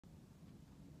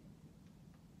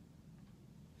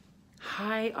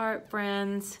Hi, art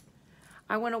friends.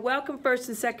 I want to welcome first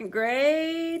and second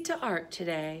grade to art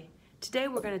today. Today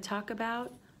we're going to talk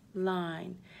about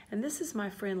line. And this is my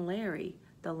friend Larry,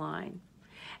 the line.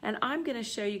 And I'm going to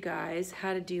show you guys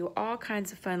how to do all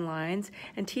kinds of fun lines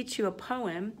and teach you a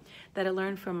poem that I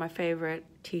learned from my favorite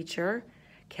teacher,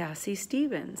 Cassie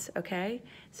Stevens, okay?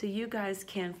 So you guys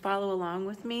can follow along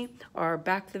with me or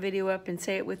back the video up and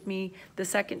say it with me the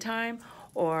second time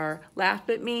or laugh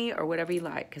at me or whatever you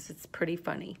like because it's pretty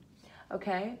funny,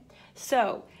 okay?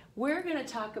 So we're going to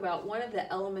talk about one of the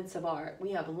elements of art.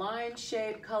 We have line,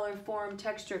 shape, color, form,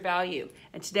 texture, value.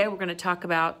 And today we're going to talk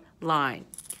about line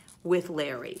with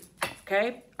Larry,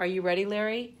 okay? Are you ready,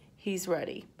 Larry? He's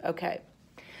ready, okay.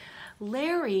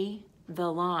 Larry,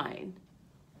 the line,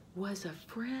 was a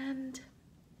friend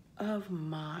of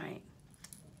mine.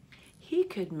 He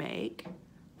could make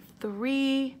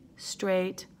 3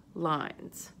 straight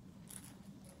lines.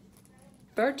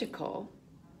 Vertical,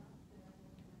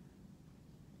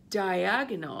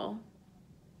 diagonal,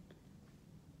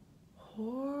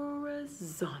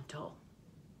 horizontal.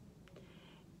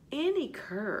 Any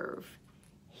curve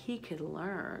he could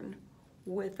learn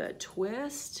with a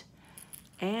twist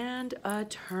and a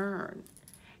turn.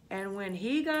 And when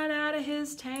he got out of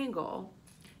his tangle,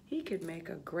 he could make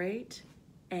a great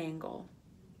angle.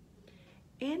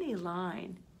 Any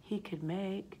line he could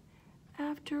make,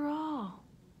 after all,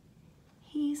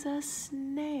 he's a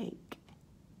snake.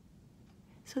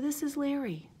 So this is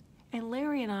Larry, and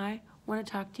Larry and I want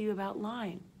to talk to you about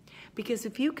line. Because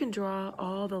if you can draw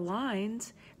all the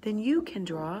lines, then you can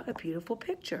draw a beautiful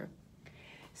picture.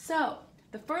 So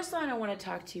the first line I want to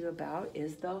talk to you about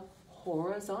is the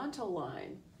horizontal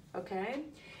line, okay?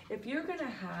 If you're going to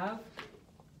have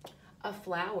a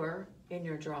flower in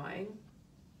your drawing,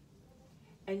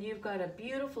 and you've got a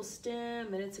beautiful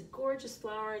stem, and it's a gorgeous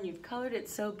flower, and you've colored it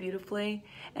so beautifully,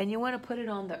 and you want to put it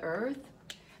on the earth,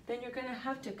 then you're going to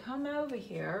have to come over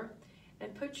here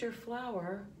and put your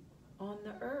flower on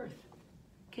the earth.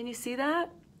 Can you see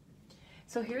that?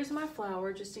 So here's my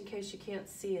flower, just in case you can't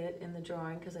see it in the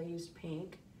drawing because I used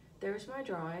pink. There's my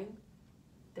drawing.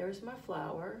 There's my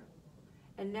flower.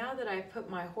 And now that I put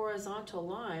my horizontal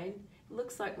line, it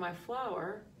looks like my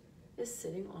flower is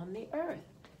sitting on the earth.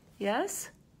 Yes?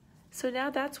 So now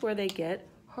that's where they get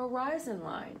horizon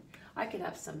line. I could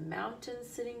have some mountains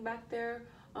sitting back there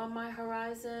on my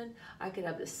horizon. I could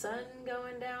have the sun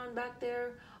going down back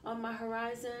there on my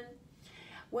horizon.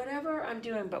 Whatever I'm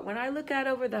doing, but when I look out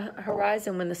over the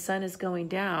horizon when the sun is going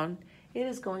down, it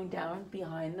is going down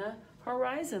behind the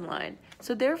horizon line.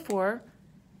 So therefore,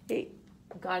 it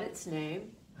got its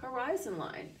name, horizon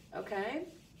line, okay?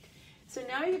 So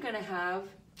now you're gonna have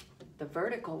the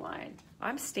vertical line.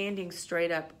 I'm standing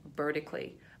straight up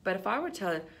vertically, but if I were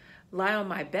to lie on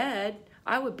my bed,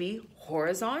 I would be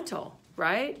horizontal,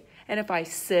 right? And if I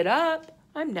sit up,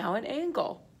 I'm now an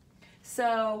angle.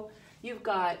 So you've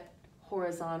got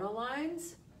horizontal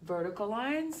lines, vertical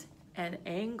lines, and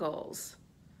angles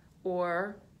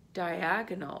or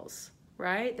diagonals,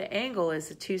 right? The angle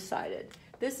is a two-sided.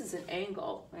 This is an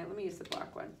angle. Right, let me use the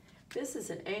black one. This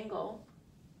is an angle,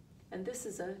 and this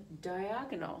is a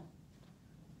diagonal.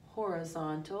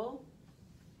 Horizontal,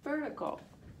 vertical,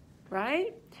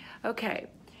 right? Okay,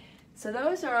 so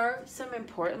those are some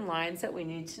important lines that we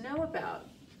need to know about.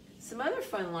 Some other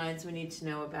fun lines we need to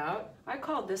know about, I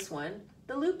call this one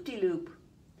the loop-de-loop.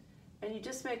 And you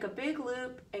just make a big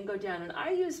loop and go down. And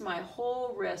I use my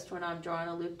whole wrist when I'm drawing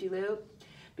a loop-de-loop,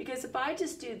 because if I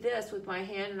just do this with my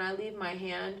hand and I leave my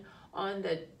hand on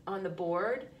the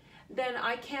board, then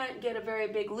I can't get a very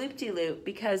big loop-de-loop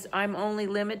because I'm only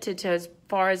limited to as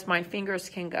far as my fingers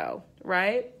can go,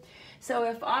 right? So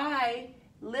if I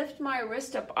lift my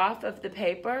wrist up off of the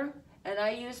paper and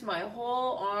I use my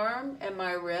whole arm and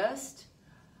my wrist,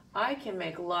 I can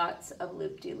make lots of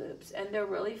loop-de-loops, and they're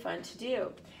really fun to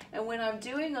do. And when I'm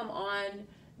doing them on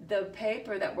the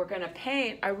paper that we're going to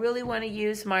paint, I really want to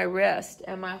use my wrist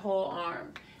and my whole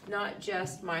arm, not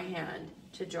just my hand,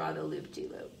 to draw the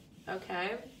loop-de-loop,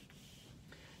 okay?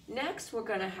 Next, we're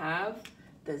going to have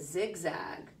the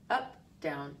zigzag, up,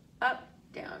 down, up,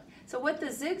 down. So what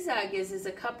the zigzag is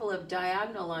a couple of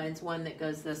diagonal lines, one that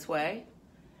goes this way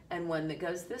and one that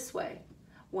goes this way.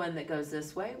 One that goes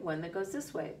this way, one that goes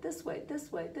this way, this way,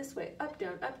 this way, this way, up,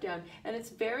 down, and it's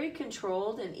very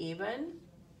controlled and even.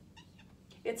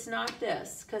 It's not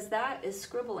this, because that is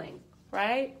scribbling,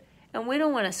 right? And we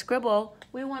don't want to scribble,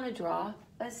 we want to draw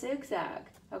a zigzag,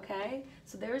 okay?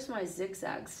 So there's my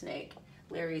zigzag snake,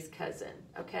 Larry's cousin,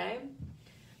 okay?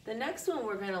 The next one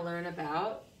we're going to learn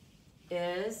about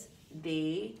is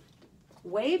the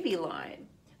wavy line.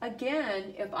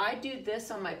 Again, if I do this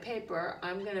on my paper,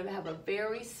 I'm going to have a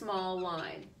very small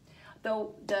line.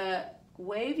 Though the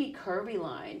wavy curvy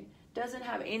line doesn't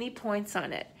have any points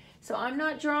on it. So I'm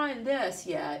not drawing this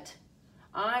yet.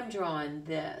 I'm drawing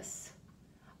this.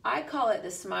 I call it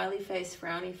the smiley face,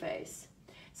 frowny face.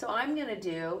 So I'm going to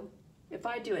do, if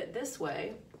I do it this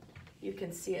way, you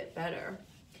can see it better.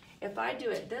 If I do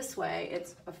it this way,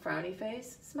 it's a frowny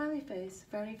face, smiley face,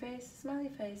 frowny face, smiley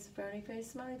face, frowny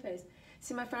face, smiley face.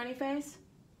 See my frowny face?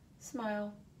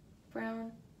 Smile,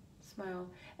 frown, smile.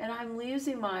 And I'm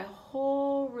using my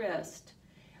whole wrist.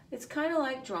 It's kind of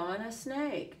like drawing a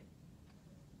snake.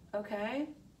 Okay?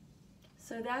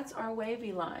 So that's our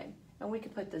wavy line. And we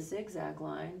can put the zigzag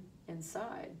line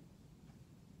inside.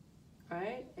 All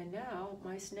right? And now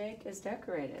my snake is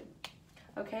decorated.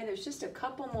 Okay, there's just a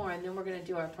couple more and then we're going to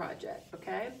do our project,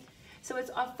 okay? So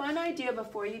it's a fun idea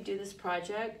before you do this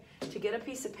project to get a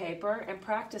piece of paper and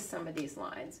practice some of these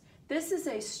lines. This is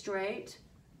a straight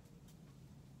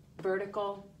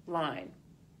vertical line.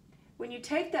 When you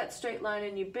take that straight line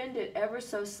and you bend it ever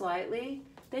so slightly,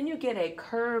 then you get a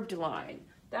curved line.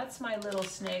 That's my little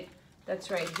snake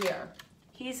that's right here.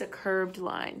 He's a curved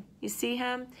line. You see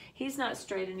him? He's not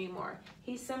straight anymore.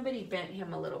 Somebody bent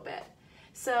him a little bit.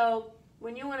 So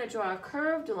when you want to draw a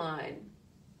curved line,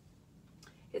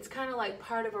 it's kind of like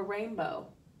part of a rainbow,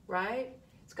 right?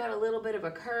 It's got a little bit of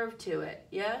a curve to it,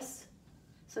 yes?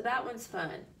 So that one's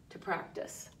fun to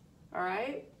practice, all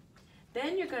right?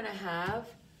 Then you're going to have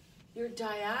your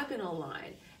diagonal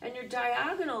line. And your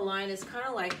diagonal line is kind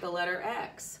of like the letter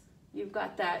X. You've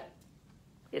got that,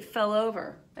 it fell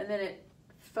over, and then it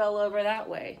fell over that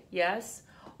way, yes?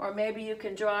 Or maybe you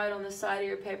can draw it on the side of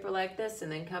your paper like this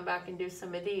and then come back and do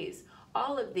some of these.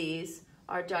 All of these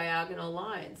are diagonal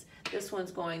lines. This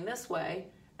one's going this way,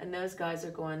 and those guys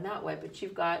are going that way, but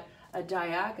you've got a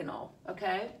diagonal,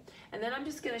 okay? And then I'm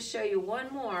just going to show you one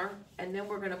more, and then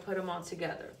we're going to put them all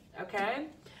together, okay?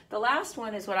 The last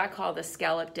one is what I call the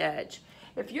scalloped edge.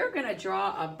 If you're going to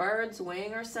draw a bird's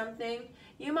wing or something,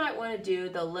 you might want to do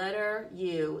the letter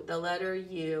U, the letter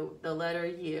U, the letter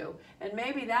U, and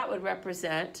maybe that would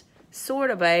represent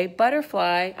sort of a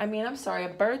butterfly, a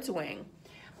bird's wing.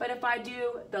 But if I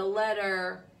do the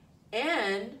letter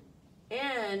N,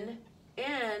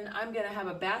 I'm going to have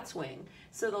a bat's wing.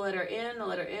 So the letter N, the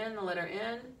letter N, the letter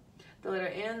N, the letter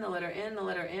N, the letter N, the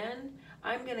letter N,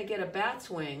 I'm going to get a bat's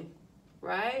wing,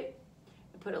 right?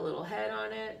 Put a little head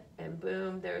on it, and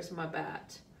boom, there's my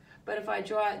bat. But if I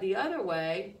draw it the other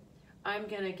way, I'm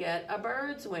going to get a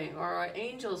bird's wing or an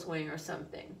angel's wing or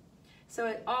something. So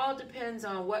it all depends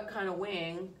on what kind of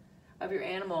wing of your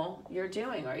animal you're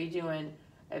doing. Are you doing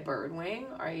a bird wing?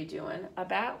 Are you doing a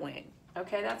bat wing?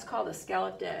 Okay, that's called a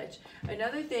scalloped edge.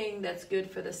 Another thing that's good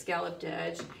for the scalloped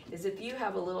edge is if you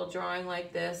have a little drawing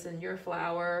like this and your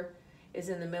flower is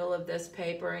in the middle of this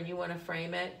paper and you want to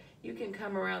frame it, you can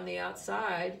come around the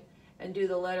outside and do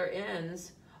the letter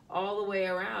N's all the way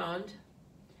around,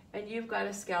 and you've got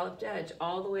a scalloped edge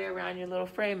all the way around your little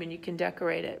frame, and you can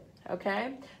decorate it,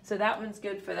 okay? So that one's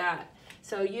good for that.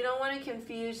 So you don't want to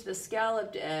confuse the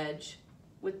scalloped edge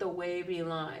with the wavy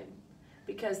line,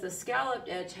 because the scalloped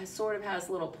edge sort of has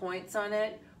little points on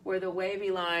it where the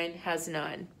wavy line has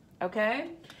none, okay?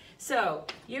 So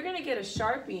you're going to get a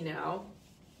Sharpie now,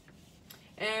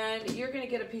 and you're going to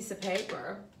get a piece of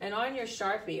paper, and on your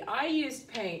Sharpie, I used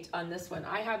paint on this one.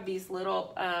 I have these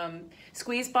little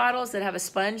squeeze bottles that have a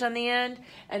sponge on the end,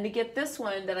 and to get this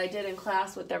one that I did in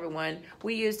class with everyone,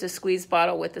 we used a squeeze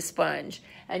bottle with a sponge,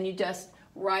 and you just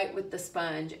write with the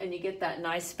sponge, and you get that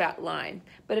nice fat line.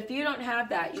 But if you don't have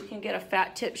that, you can get a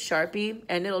fat tip Sharpie,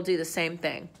 and it'll do the same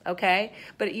thing, okay?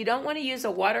 But you don't want to use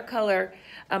a watercolor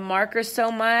marker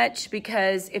so much,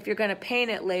 because if you're going to paint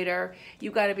it later,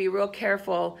 you've got to be real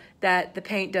careful that the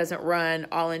paint doesn't run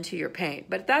all into your paint.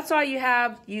 But if that's all you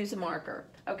have, use a marker,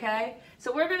 okay?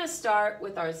 So we're going to start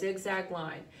with our zigzag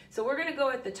line. So we're going to go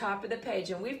at the top of the page,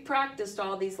 and we've practiced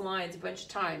all these lines a bunch of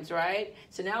times, right?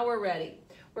 So now we're ready.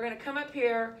 We're going to come up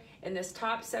here in this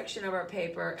top section of our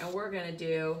paper, and we're going to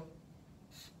do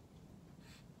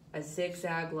a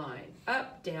zigzag line.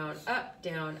 Up, down, up,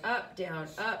 down, up, down,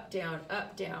 up, down,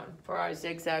 up, down for our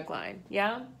zigzag line,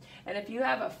 yeah? And if you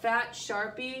have a fat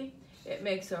Sharpie, it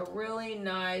makes a really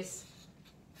nice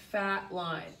fat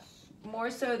line, more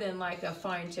so than like a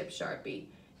fine tip Sharpie.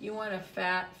 You want a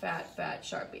fat, fat, fat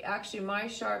Sharpie. Actually, my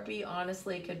Sharpie,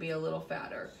 honestly, could be a little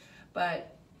fatter,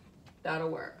 but that'll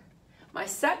work. My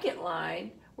second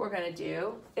line we're going to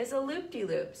do is a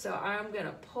loop-de-loop. So I'm going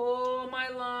to pull my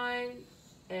line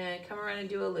and come around and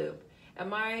do a loop. And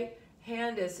my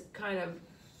hand is kind of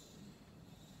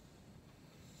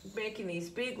making these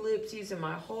big loops using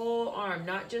my whole arm,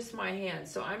 not just my hand.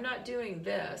 So I'm not doing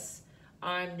this,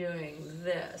 I'm doing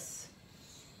this.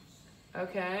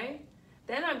 Okay?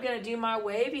 Then I'm gonna do my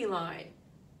wavy line.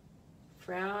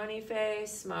 Frowny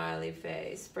face, smiley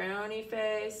face, frowny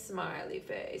face, smiley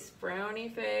face,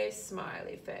 frowny face,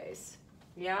 smiley face.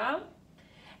 Yeah?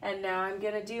 And now I'm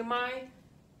gonna do my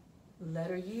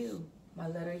letter U, my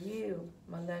letter U,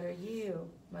 my letter U,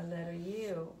 my letter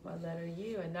U, my letter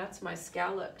U, and that's my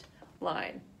scalloped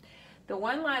line. The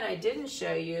one line I didn't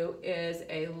show you is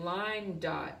a line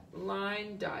dot,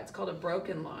 line dot. It's called a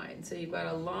broken line. So you've got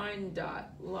a line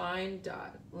dot, line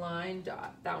dot, line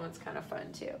dot. That one's kind of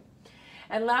fun too.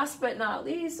 And last but not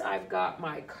least, I've got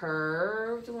my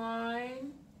curved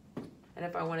line. And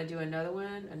if I want to do another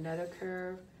one, another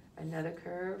curve,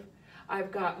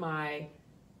 I've got my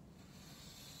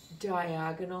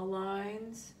diagonal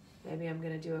lines. Maybe I'm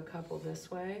going to do a couple this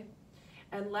way.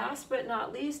 And last but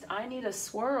not least, I need a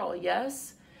swirl,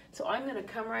 yes? So I'm going to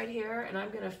come right here and I'm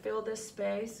going to fill this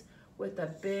space with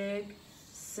a big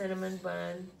cinnamon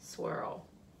bun swirl.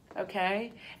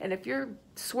 Okay? And if your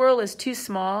swirl is too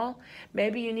small,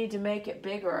 maybe you need to make it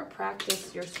bigger or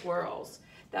practice your swirls.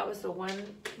 That was the one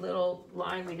little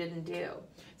line we didn't do.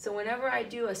 So whenever I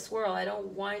do a swirl, I don't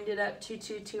wind it up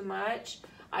too much.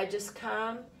 I just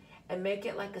come and make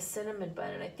it like a cinnamon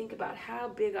bun. And I think about how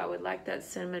big I would like that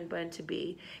cinnamon bun to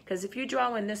be. Because if you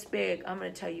draw one this big, I'm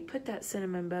going to tell you, put that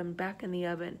cinnamon bun back in the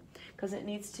oven because it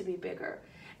needs to be bigger.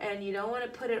 And you don't want to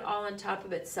put it all on top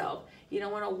of itself. You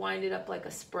don't want to wind it up like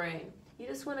a spring. You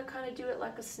just want to kind of do it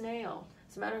like a snail.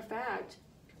 As a matter of fact,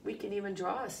 we can even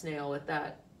draw a snail with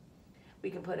that.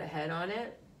 We can put a head on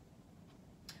it.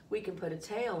 We can put a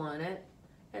tail on it.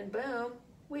 And boom,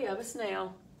 we have a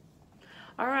snail.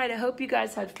 All right, I hope you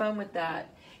guys had fun with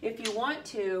that. If you want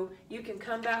to, you can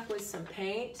come back with some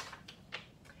paint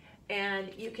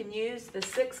and you can use the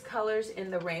 6 colors in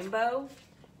the rainbow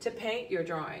to paint your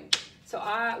drawing. So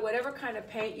whatever kind of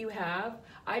paint you have,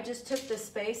 I just took the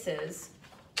spaces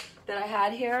that I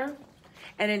had here,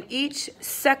 and in each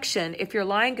section, if your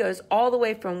line goes all the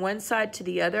way from one side to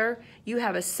the other, you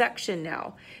have a section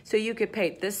now. So you could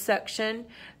paint this section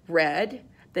red,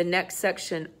 the next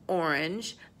section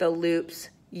orange, the loops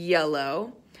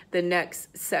yellow, the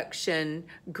next section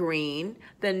green,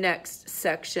 the next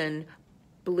section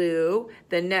blue,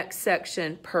 the next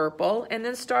section purple, and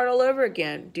then start all over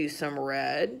again. Do some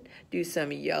red, do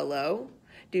some yellow,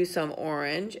 do some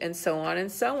orange, and so on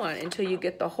until you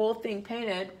get the whole thing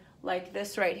painted like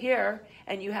this right here,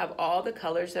 and you have all the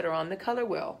colors that are on the color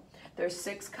wheel. There's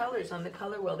 6 colors on the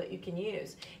color wheel that you can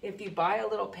use. If you buy a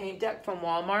little paint deck from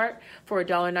Walmart for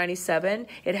 $1.97,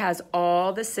 it has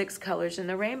all the 6 colors in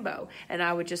the rainbow. And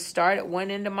I would just start at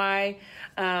one end of my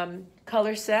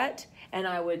color set, and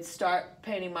I would start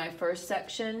painting my first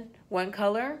section one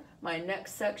color, my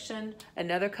next section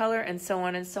another color, and so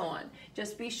on and so on.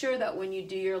 Just be sure that when you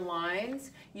do your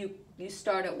lines, you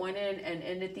start at one end and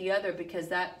end at the other, because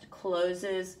that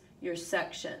closes your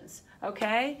sections.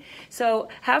 Okay, so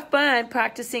have fun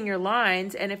practicing your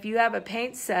lines, and if you have a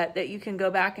paint set that you can go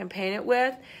back and paint it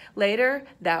with later,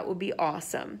 that would be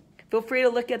awesome. Feel free to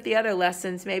look at the other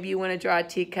lessons. Maybe you want to draw a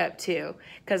teacup too,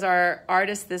 because our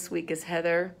artist this week is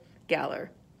Heather Galler.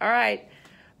 All right,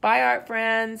 bye art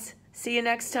friends. See you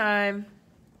next time.